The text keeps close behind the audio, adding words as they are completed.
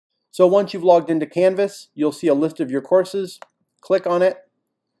So once you've logged into Canvas, you'll see a list of your courses. Click on it.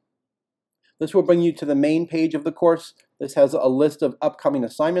 This will bring you to the main page of the course. This has a list of upcoming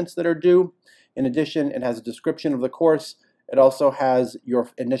assignments that are due. In addition, it has a description of the course. It also has your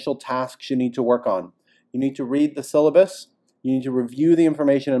initial tasks you need to work on. You need to read the syllabus. You need to review the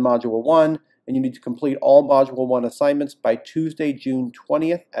information in Module 1, and you need to complete all Module 1 assignments by Tuesday, June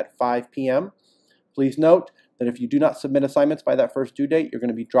 20th at 5 p.m. Please note that if you do not submit assignments by that first due date, you're going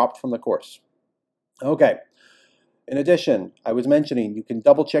to be dropped from the course. Okay. In addition, I was mentioning you can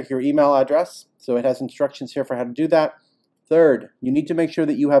double check your email address, so it has instructions here for how to do that. Third, you need to make sure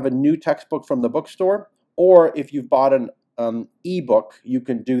that you have a new textbook from the bookstore, or if you've bought an ebook, you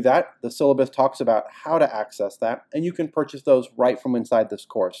can do that. The syllabus talks about how to access that, and you can purchase those right from inside this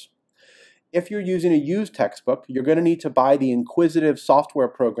course. If you're using a used textbook, you're going to need to buy the Inquisitive software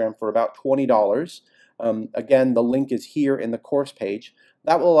program for about $20. Again, the link is here in the course page.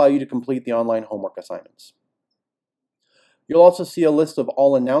 That will allow you to complete the online homework assignments. You'll also see a list of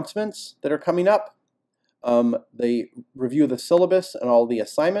all announcements that are coming up. They review the syllabus and all the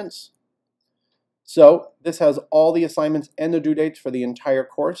assignments. So this has all the assignments and the due dates for the entire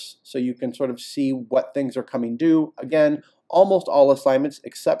course, so you can sort of see what things are coming due. Again, almost all assignments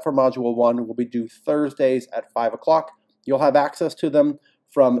except for Module 1 will be due Thursdays at 5 o'clock. You'll have access to them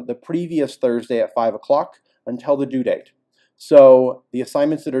from the previous Thursday at 5 o'clock until the due date. So the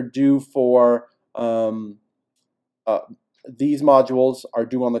assignments that are due for these modules are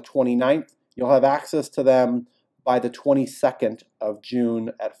due on the 29th. You'll have access to them by the 22nd of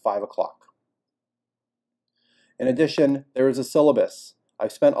June at 5 o'clock. In addition, there is a syllabus.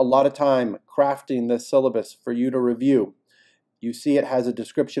 I've spent a lot of time crafting this syllabus for you to review. You see it has a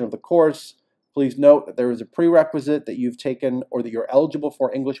description of the course. Please note that there is a prerequisite that you've taken or that you're eligible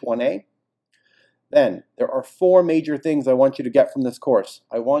for English 1A. Then, there are 4 major things I want you to get from this course.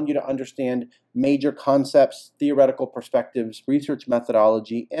 I want you to understand major concepts, theoretical perspectives, research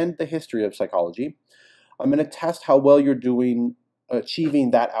methodology, and the history of psychology. I'm going to test how well you're doing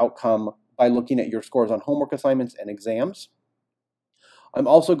achieving that outcome by looking at your scores on homework assignments and exams. I'm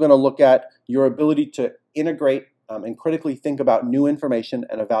also going to look at your ability to integrate and critically think about new information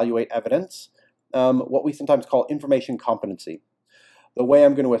and evaluate evidence, what we sometimes call information competency. The way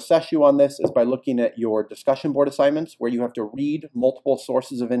I'm going to assess you on this is by looking at your discussion board assignments, where you have to read multiple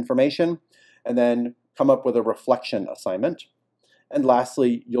sources of information and then come up with a reflection assignment. And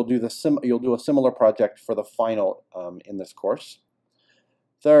lastly, you'll do a similar project for the final in this course.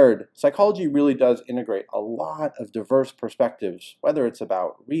 Third, psychology really does integrate a lot of diverse perspectives, whether it's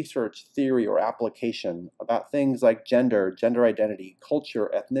about research, theory, or application, about things like gender, gender identity,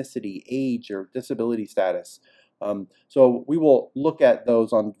 culture, ethnicity, age, or disability status. So we will look at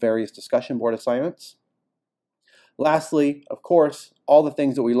those on various discussion board assignments. Lastly, of course, all the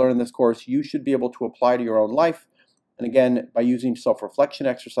things that we learn in this course, you should be able to apply to your own life. And again, by using self-reflection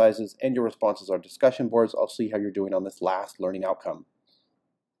exercises and your responses on discussion boards, I'll see how you're doing on this last learning outcome.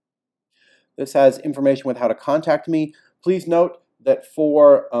 This has information with how to contact me. Please note that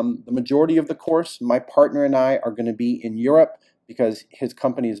for the majority of the course, my partner and I are going to be in Europe because his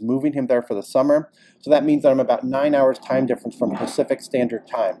company is moving him there for the summer. So that means that I'm about 9 hours time difference from Pacific Standard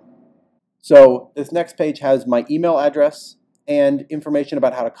Time. So this next page has my email address and information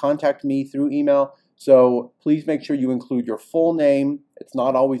about how to contact me through email. So please make sure you include your full name. It's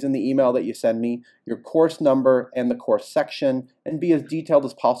not always in the email that you send me, your course number and the course section, and be as detailed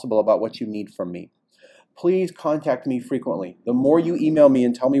as possible about what you need from me. Please contact me frequently. The more you email me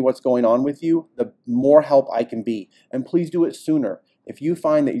and tell me what's going on with you, the more help I can be. And please do it sooner. If you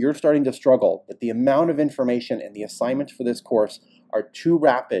find that you're starting to struggle, that the amount of information and the assignments for this course are too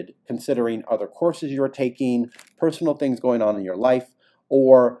rapid, considering other courses you're taking, personal things going on in your life,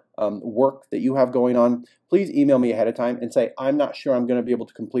 or work that you have going on, please email me ahead of time and say, I'm not sure I'm going to be able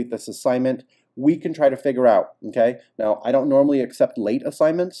to complete this assignment. We can try to figure out, okay? Now, I don't normally accept late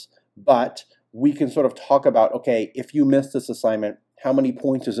assignments, but we can sort of talk about, okay, if you miss this assignment, how many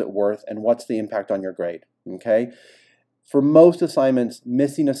points is it worth and what's the impact on your grade, okay? For most assignments,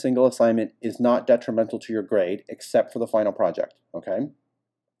 missing a single assignment is not detrimental to your grade except for the final project, okay?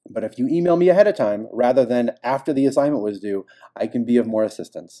 But if you email me ahead of time rather than after the assignment was due, I can be of more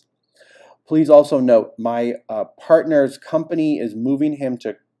assistance. Please also note, my partner's company is moving him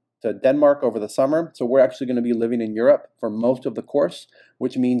to Denmark over the summer, so we're actually going to be living in Europe for most of the course,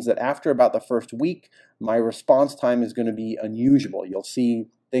 which means that after about the first week, my response time is going to be unusual. You'll see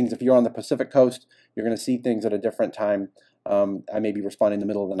things, if you're on the Pacific coast, you're going to see things at a different time. I may be responding in the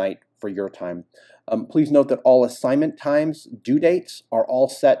middle of the night for your time. Please note that all assignment times, due dates, are all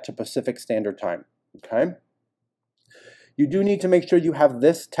set to Pacific Standard Time, okay? You do need to make sure you have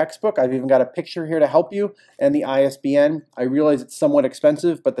this textbook. I've even got a picture here to help you, and the ISBN. I realize it's somewhat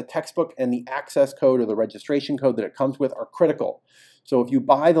expensive, but the textbook and the access code or the registration code that it comes with are critical. So if you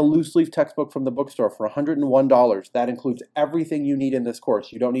buy the loose leaf textbook from the bookstore for $101, that includes everything you need in this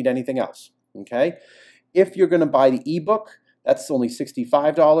course. You don't need anything else, okay? If you're going to buy the ebook, that's only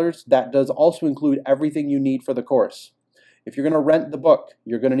 $65. That does also include everything you need for the course. If you're going to rent the book,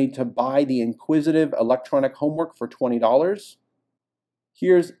 you're going to need to buy the Inquisitive electronic homework for $20.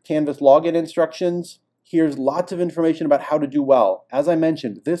 Here's Canvas login instructions. Here's lots of information about how to do well. As I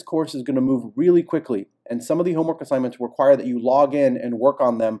mentioned, this course is going to move really quickly, and some of the homework assignments require that you log in and work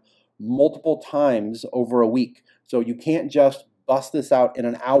on them multiple times over a week. So you can't just bust this out in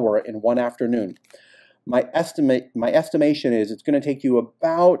an hour in one afternoon. My estimation is it's going to take you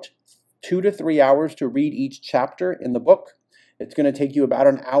about 2 to 3 hours to read each chapter in the book. It's going to take you about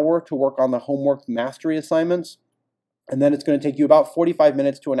an hour to work on the homework mastery assignments. And then it's going to take you about 45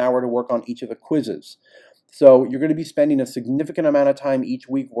 minutes to an hour to work on each of the quizzes. So you're going to be spending a significant amount of time each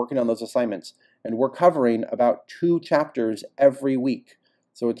week working on those assignments. And we're covering about 2 chapters every week.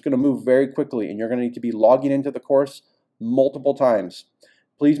 So it's going to move very quickly, and you're going to need to be logging into the course multiple times.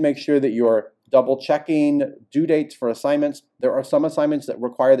 Please make sure that you're double checking due dates for assignments. There are some assignments that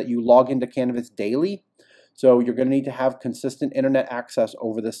require that you log into Canvas daily. So you're going to need to have consistent internet access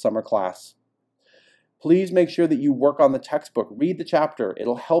over this summer class. Please make sure that you work on the textbook. Read the chapter.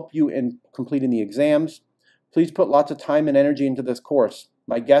 It'll help you in completing the exams. Please put lots of time and energy into this course.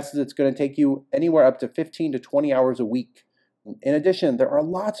 My guess is it's going to take you anywhere up to 15 to 20 hours a week. In addition, there are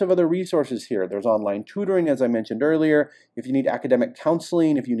lots of other resources here. There's online tutoring, as I mentioned earlier. If you need academic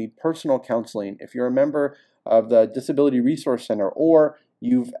counseling, if you need personal counseling, if you're a member of the Disability Resource Center, or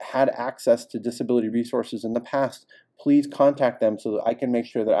you've had access to disability resources in the past, please contact them so that I can make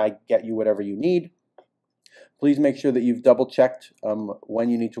sure that I get you whatever you need. Please make sure that you've double-checked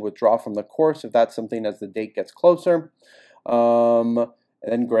when you need to withdraw from the course, if that's something as the date gets closer. And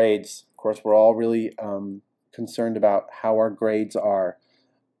then grades. Of course, we're all really concerned about how our grades are.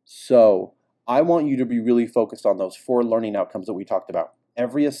 So I want you to be really focused on those 4 learning outcomes that we talked about.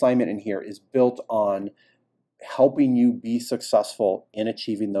 Every assignment in here is built on helping you be successful in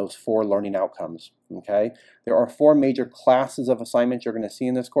achieving those 4 learning outcomes, okay? There are 4 major classes of assignments you're going to see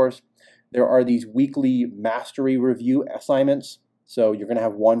in this course. There are these weekly mastery review assignments. So you're going to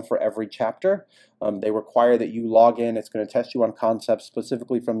have one for every chapter. They require that you log in. It's going to test you on concepts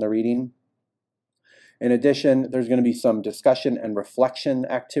specifically from the reading. In addition, there's going to be some discussion and reflection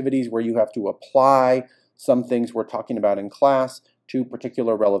activities where you have to apply some things we're talking about in class to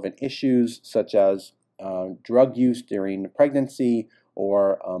particular relevant issues, such as drug use during pregnancy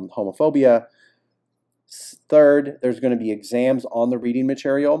or homophobia. Third, there's going to be exams on the reading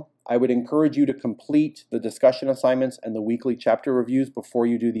material. I would encourage you to complete the discussion assignments and the weekly chapter reviews before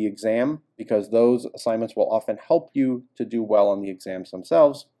you do the exam, because those assignments will often help you to do well on the exams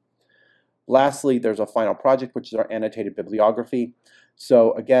themselves. Lastly, there's a final project, which is our annotated bibliography.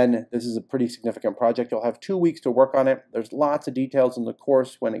 So again, this is a pretty significant project. You'll have 2 weeks to work on it. There's lots of details in the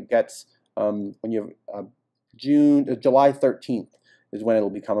course when it gets, when you have July 13th is when it'll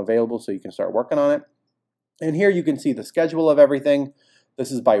become available, so you can start working on it. And here you can see the schedule of everything.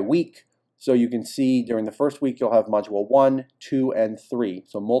 This is by week. So you can see during the first week, you'll have module 1, 2, and 3.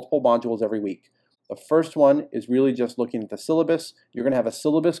 So multiple modules every week. The first one is really just looking at the syllabus. You're going to have a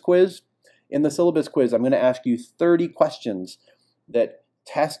syllabus quiz. In the syllabus quiz, I'm going to ask you 30 questions that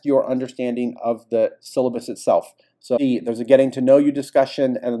test your understanding of the syllabus itself. So there's a getting to know you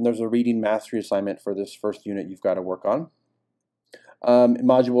discussion, and then there's a reading mastery assignment for this first unit you've got to work on.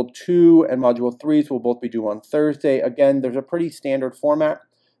 Module 2 and Module 3 will both be due on Thursday. Again, there's a pretty standard format.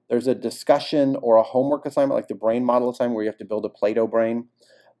 There's a discussion or a homework assignment, like the brain model assignment, where you have to build a Play-Doh brain.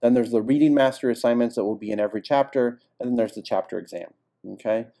 Then there's the reading mastery assignments that will be in every chapter, and then there's the chapter exam.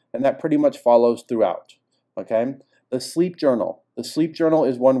 Okay, and that pretty much follows throughout. Okay, the sleep journal. The sleep journal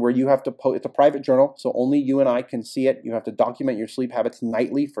is one where you have to post. It's a private journal, so only you and I can see it. You have to document your sleep habits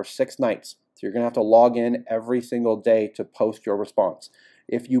nightly for 6 nights. So you're going to have to log in every single day to post your response.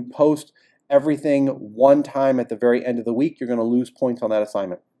 If you post everything one time at the very end of the week, you're going to lose points on that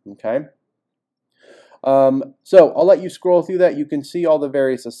assignment. Okay. So I'll let you scroll through that. You can see all the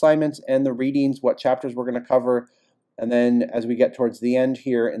various assignments and the readings, what chapters we're going to cover. And then as we get towards the end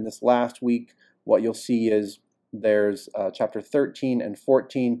here in this last week, what you'll see is there's chapter 13 and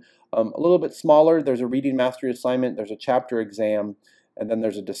 14, a little bit smaller. There's a reading mastery assignment, there's a chapter exam, and then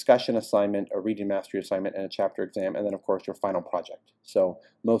there's a discussion assignment, a reading mastery assignment, and a chapter exam, and then of course your final project. So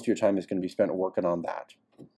most of your time is going to be spent working on that.